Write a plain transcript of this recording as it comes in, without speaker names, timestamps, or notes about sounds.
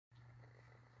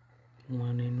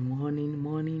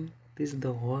Morning. This is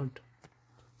the hold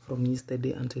from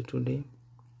yesterday until today.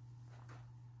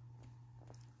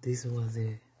 This was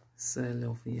a sell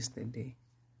of yesterday.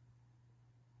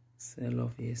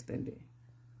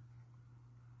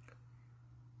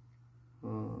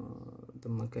 The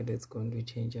market is going to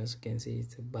change. As you can see,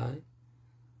 it's a buy,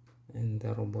 and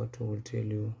the robot will tell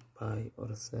you buy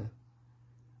or sell.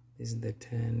 This is the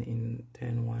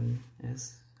 10-1S.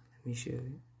 Let me show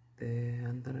you the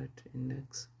 100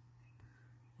 index.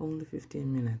 Only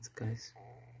 15 minutes, guys.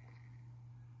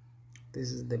 This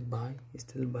is the buy. It's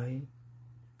still buying.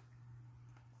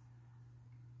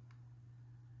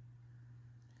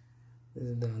 This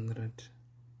is the 100.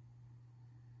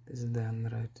 This is the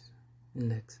 100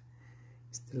 index.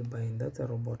 It's still buying. That's a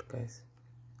robot, guys.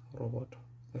 Robot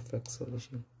FX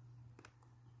solution.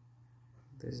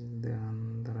 This is the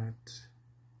 100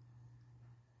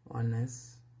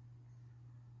 1S.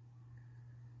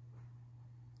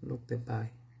 Look, the buy.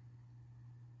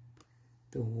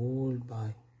 The whole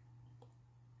buy.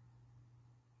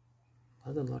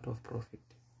 That's a lot of profit.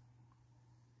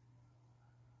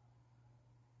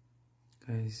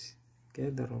 Guys,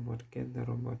 get the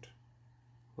robot.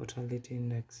 Volatility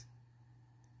index.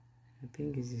 I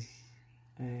think it is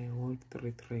hold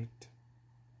 3 trade.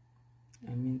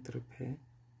 3 pair.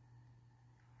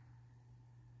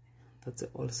 That's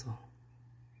also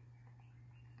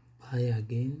buy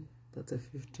again. That's a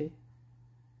 50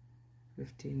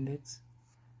 index.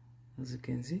 As you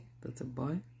can see, that's a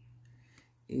buy.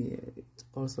 It's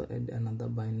also add another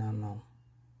buy now,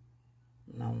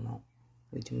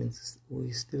 which means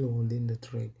we're still holding the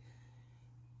trade.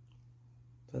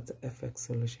 That's a FX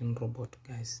solution robot,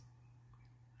 guys.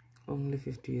 Only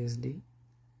 50 USD.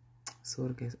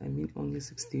 Sorry guys, only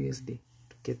 60 USD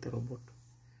to get the robot.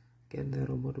 Get the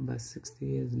robot by 60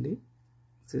 USD.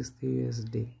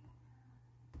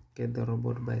 Get the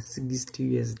robot by 60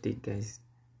 USD, guys.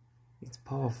 It's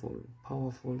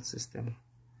powerful system.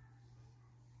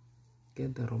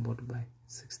 Get the robot by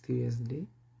 60 USD.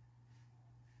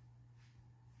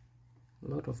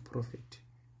 Lot of profit.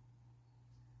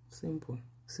 Simple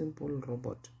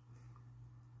robot.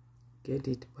 Get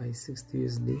it by 60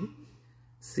 USD.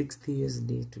 60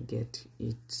 USD to get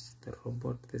it. The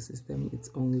robot, the system, it's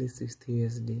only 60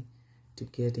 USD to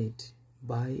get it.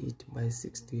 Buy it by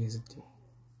 60 USD.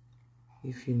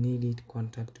 If you need it,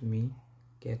 contact me.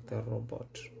 Get the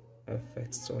robot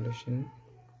FX solution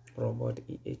robot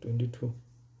E822.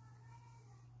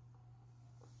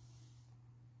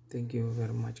 Thank you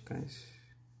very much, guys.